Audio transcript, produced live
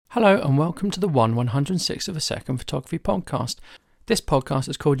Hello and welcome to the 1/106th of a second photography podcast. This podcast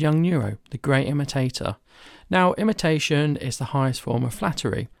is called Young Neuro, the Great Imitator. Now, imitation is the highest form of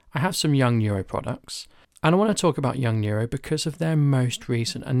flattery. I have some Young Neuro products, and I want to talk about Young Neuro because of their most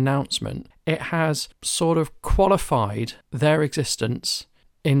recent announcement. It has sort of qualified their existence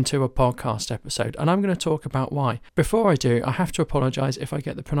into a podcast episode, and I'm going to talk about why. Before I do, I have to apologise if I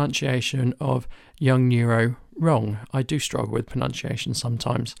get the pronunciation of Young Neuro wrong. I do struggle with pronunciation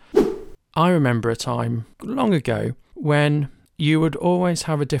sometimes. I remember a time long ago when you would always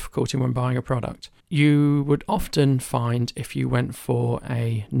have a difficulty when buying a product. You would often find if you went for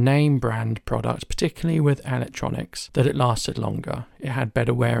a name brand product, particularly with electronics, that it lasted longer. It had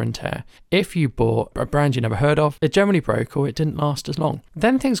better wear and tear. If you bought a brand you never heard of, it generally broke or it didn't last as long.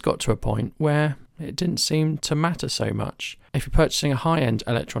 Then things got to a point where it didn't seem to matter so much. If you're purchasing a high-end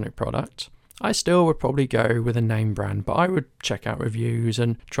electronic product, I still would probably go with a name brand, but I would check out reviews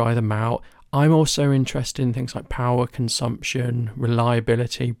and try them out. I'm also interested in things like power consumption,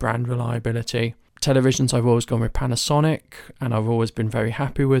 reliability, brand reliability. Televisions, I've always gone with Panasonic, and I've always been very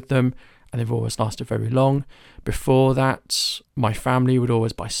happy with them, and they've always lasted very long. Before that, my family would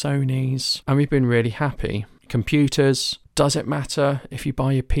always buy Sonys, and we've been really happy. Computers, does it matter if you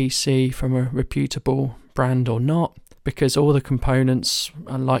buy your PC from a reputable brand or not? Because all the components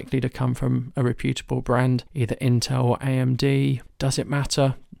are likely to come from a reputable brand, either Intel or AMD. Does it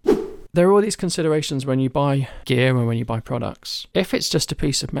matter? There are all these considerations when you buy gear and when you buy products. If it's just a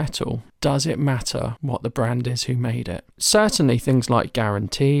piece of metal, does it matter what the brand is who made it? Certainly things like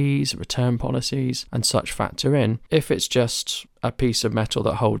guarantees, return policies and such factor in. If it's just a piece of metal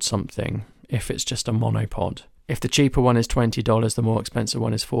that holds something, if it's just a monopod. If the cheaper one is $20, the more expensive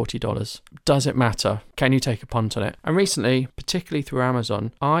one is $40. Does it matter? Can you take a punt on it? And recently, particularly through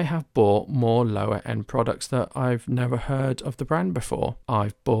Amazon, I have bought more lower end products that I've never heard of the brand before.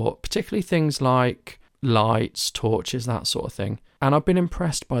 I've bought particularly things like lights, torches, that sort of thing. And I've been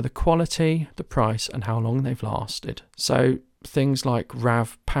impressed by the quality, the price, and how long they've lasted. So things like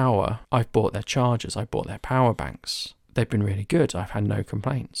Rav Power, I've bought their chargers, I've bought their power banks. They've been really good. I've had no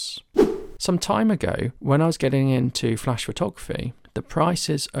complaints. Some time ago, when I was getting into flash photography, the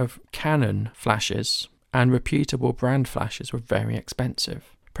prices of Canon flashes and reputable brand flashes were very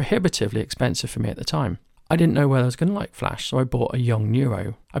expensive, prohibitively expensive for me at the time. I didn't know whether I was going to like flash, so I bought a Young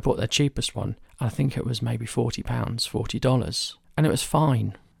Neuro. I bought their cheapest one, and I think it was maybe £40, $40, and it was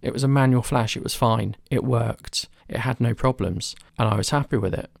fine. It was a manual flash, it was fine, it worked, it had no problems, and I was happy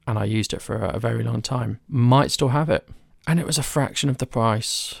with it, and I used it for a very long time. Might still have it. And it was a fraction of the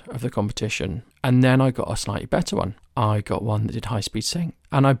price of the competition. And then I got a slightly better one. I got one that did high-speed sync.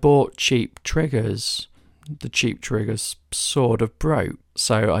 And I bought cheap triggers. The cheap triggers sort of broke,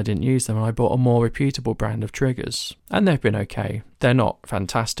 so I didn't use them. And I bought a more reputable brand of triggers. And they've been okay. They're not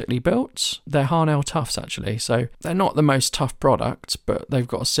fantastically built. They're Harnell Tufts, actually. So they're not the most tough product, but they've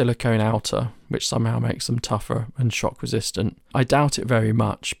got a silicone outer, which somehow makes them tougher and shock resistant. I doubt it very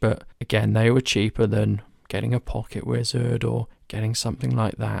much, but again, they were cheaper than getting a Pocket Wizard or getting something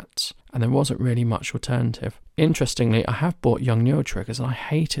like that, and there wasn't really much alternative. Interestingly, I have bought Young Neuro triggers and I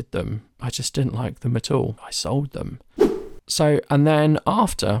hated them. I just didn't like them at all. I sold them. So, and then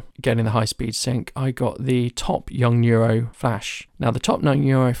after getting the high-speed sync, I got the top Young Neuro flash. Now, the top Young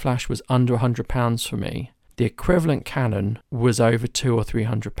Neuro flash was under £100 for me. The equivalent Canon was over £200 or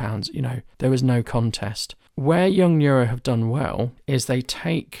 £300. You know, there was no contest. Where Young Neuro have done well is they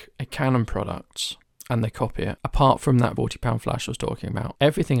take a Canon product and they copy it. Apart from that £40 flash I was talking about,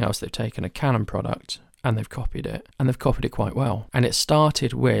 everything else they've taken a Canon product and they've copied it, and they've copied it quite well. And it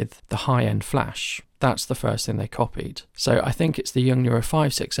started with the high-end flash. That's the first thing they copied. So I think it's the Young Neuro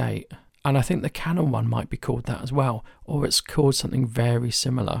 568, and I think the Canon one might be called that as well, or it's called something very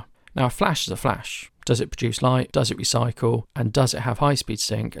similar. Now, a flash is a flash. Does it produce light? Does it recycle? And does it have high-speed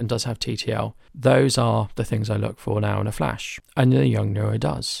sync? And does it have TTL? Those are the things I look for now in a flash, and the Young Neuro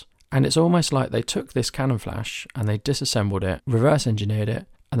does. And it's almost like they took this Canon flash and they disassembled it, reverse engineered it,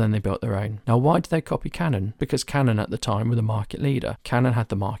 and then they built their own. Now, why did they copy Canon? Because Canon at the time were the market leader. Canon had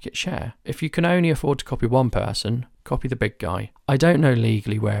the market share. If you can only afford to copy one person, copy the big guy. I don't know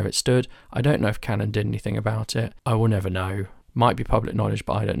legally where it stood. I don't know if Canon did anything about it. I will never know. Might be public knowledge,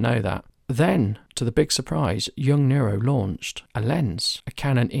 but I don't know that. Then, to the big surprise, Young Neuro launched a lens, a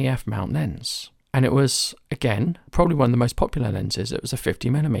Canon EF mount lens. And it was, again, probably one of the most popular lenses. It was a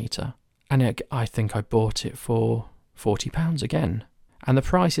 50mm. And I think I bought it for £40 again. And the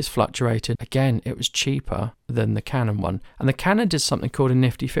prices fluctuated. Again, it was cheaper than the Canon one. And the Canon did something called a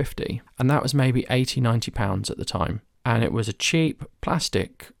Nifty 50. And that was maybe £80-90 at the time. And it was a cheap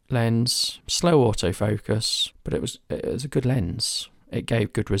plastic lens, slow autofocus, but it was a good lens. it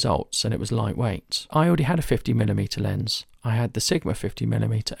gave good results and it was lightweight. I already had a 50mm lens. I had the Sigma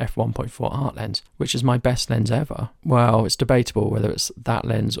 50mm f1.4 art lens, which is my best lens ever. Well, it's debatable whether it's that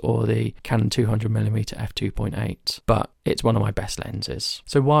lens or the Canon 200mm f2.8, but it's one of my best lenses.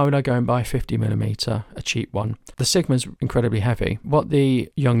 So why would I go and buy a 50mm, a cheap one? The Sigma's incredibly heavy. What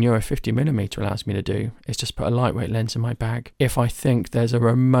the Yongnuo 50mm allows me to do is just put a lightweight lens in my bag. If I think there's a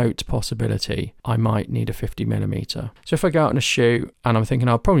remote possibility I might need a 50mm. So if I go out on a shoot and I'm thinking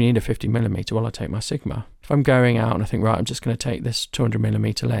I'll probably need a 50mm, well, I'll take my Sigma. If I'm going out and I think, right, I'm just going to take this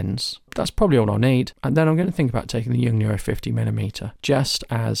 200mm lens, that's probably all I'll need. And then I'm going to think about taking the Yongnuo 50mm just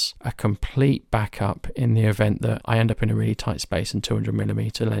as a complete backup in the event that I end up in a really tight space and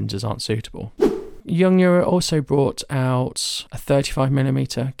 200mm lenses aren't suitable. Yongnuo also brought out a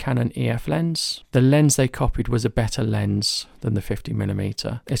 35mm Canon EF lens. The lens they copied was a better lens than the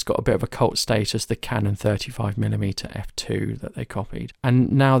 50mm. It's got a bit of a cult status, the Canon 35mm f2 that they copied.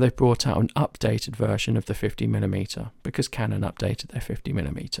 And now they've brought out an updated version of the 50mm because Canon updated their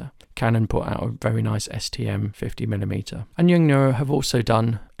 50mm. Canon put out a very nice STM 50mm. And Yongnuo have also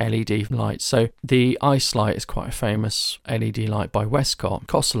done LED lights. So the Ice Light is quite a famous LED light by Westcott. It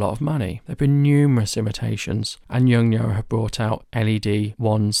costs a lot of money. There have been numerous imitations, and Yongnuo have brought out LED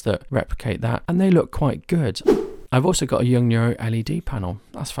ones that replicate that, and they look quite good. I've also got a Yongnuo LED panel.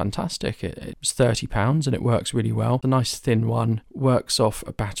 That's fantastic. It's £30 and it works really well. It's a nice thin one, works off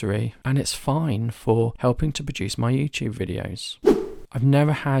a battery, and it's fine for helping to produce my YouTube videos. I've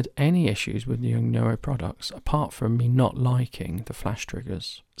never had any issues with the Yongnuo products apart from me not liking the flash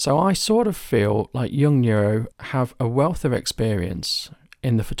triggers. So I sort of feel like Yongnuo have a wealth of experience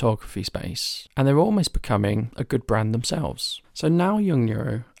in the photography space, and they're almost becoming a good brand themselves. So now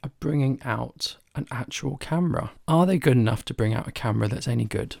Yongnuo are bringing out an actual camera. Are they good enough to bring out a camera that's any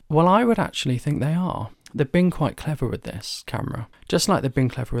good? Well, I would actually think they are. They've been quite clever with this camera, just like they've been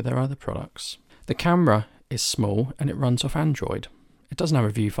clever with their other products. The camera is small and it runs off Android. It doesn't have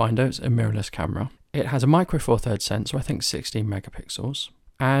a viewfinder, it's a mirrorless camera. It has a micro four thirds sensor, I think 16 megapixels.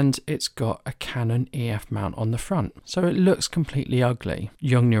 And it's got a Canon EF mount on the front. So it looks completely ugly.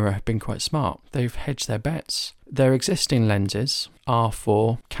 Yongnuo have been quite smart. They've hedged their bets. Their existing lenses are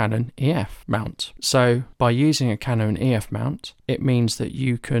for Canon EF mount. So by using a Canon EF mount, it means that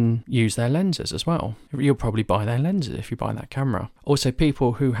you can use their lenses as well. You'll probably buy their lenses if you buy that camera. Also,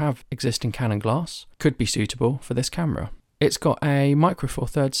 people who have existing Canon glass could be suitable for this camera. It's got a micro four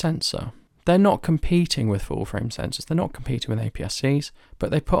thirds sensor. They're not competing with full frame sensors, they're not competing with APS-Cs,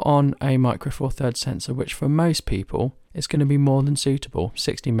 but they put on a micro four thirds sensor, which for most people is going to be more than suitable.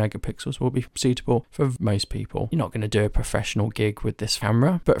 16 megapixels will be suitable for most people. You're not going to do a professional gig with this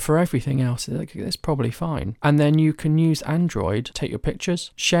camera, but for everything else, it's probably fine. And then you can use Android to take your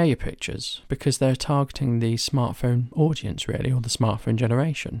pictures, share your pictures, because they're targeting the smartphone audience really, or the smartphone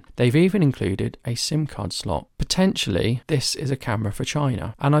generation. They've even included a SIM card slot. Potentially, this is a camera for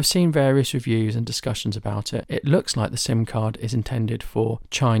China, and I've seen various reviews and discussions about it. It looks like the SIM card is intended for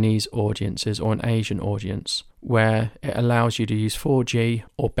Chinese audiences or an Asian audience, where it allows you to use 4G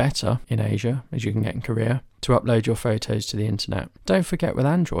or better in Asia, as you can get in Korea, to upload your photos to the internet. Don't forget, with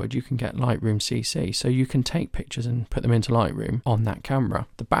Android, you can get Lightroom CC, so you can take pictures and put them into Lightroom on that camera.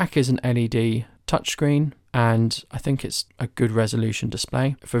 The back is an LED touchscreen, and I think it's a good resolution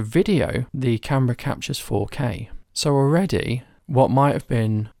display. For video, the camera captures 4K. So already, what might have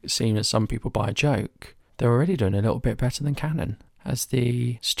been seen as some people by a joke, they're already doing a little bit better than Canon. Has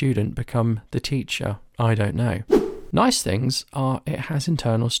the student become the teacher? I don't know. Nice things are it has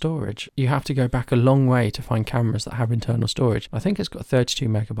internal storage. You have to go back a long way to find cameras that have internal storage. I think it's got 32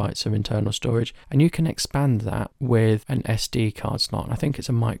 megabytes of internal storage, and you can expand that with an SD card slot. I think it's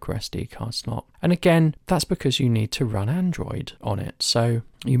a micro SD card slot. And again, that's because you need to run Android on it. So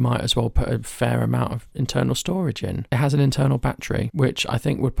you might as well put a fair amount of internal storage in. It has an internal battery, which I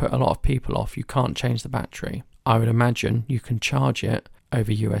think would put a lot of people off. You can't change the battery. I would imagine you can charge it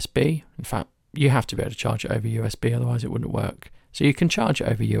over USB. In fact, you have to be able to charge it over USB, otherwise it wouldn't work. So you can charge it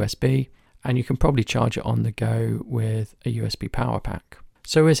over USB, and you can probably charge it on the go with a USB power pack.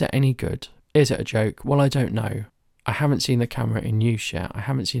 So is it any good? Is it a joke? Well, I don't know. I haven't seen the camera in use yet. I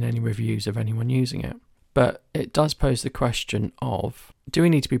haven't seen any reviews of anyone using it. But it does pose the question of, do we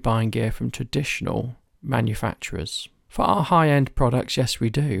need to be buying gear from traditional manufacturers? For our high-end products, yes we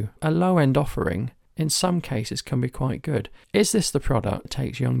do. A low-end offering in some cases can be quite good. Is this the product that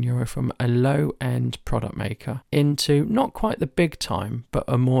takes Yongnuo from a low-end product maker into not quite the big time, but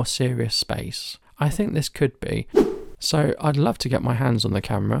a more serious space? I think this could be. So I'd love to get my hands on the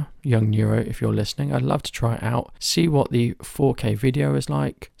camera, Yongnuo, if you're listening. I'd love to try it out, see what the 4K video is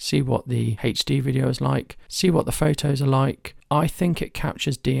like, see what the HD video is like, see what the photos are like. I think it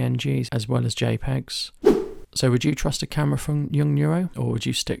captures DNGs as well as JPEGs. So would you trust a camera from Young Neuro, or would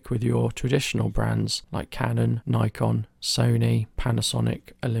you stick with your traditional brands like Canon, Nikon, Sony,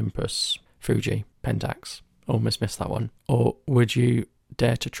 Panasonic, Olympus, Fuji, Pentax? Almost missed that one. Or would you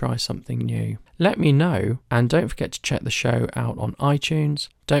dare to try something new? Let me know, and don't forget to check the show out on iTunes.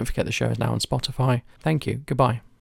 Don't forget the show is now on Spotify. Thank you. Goodbye.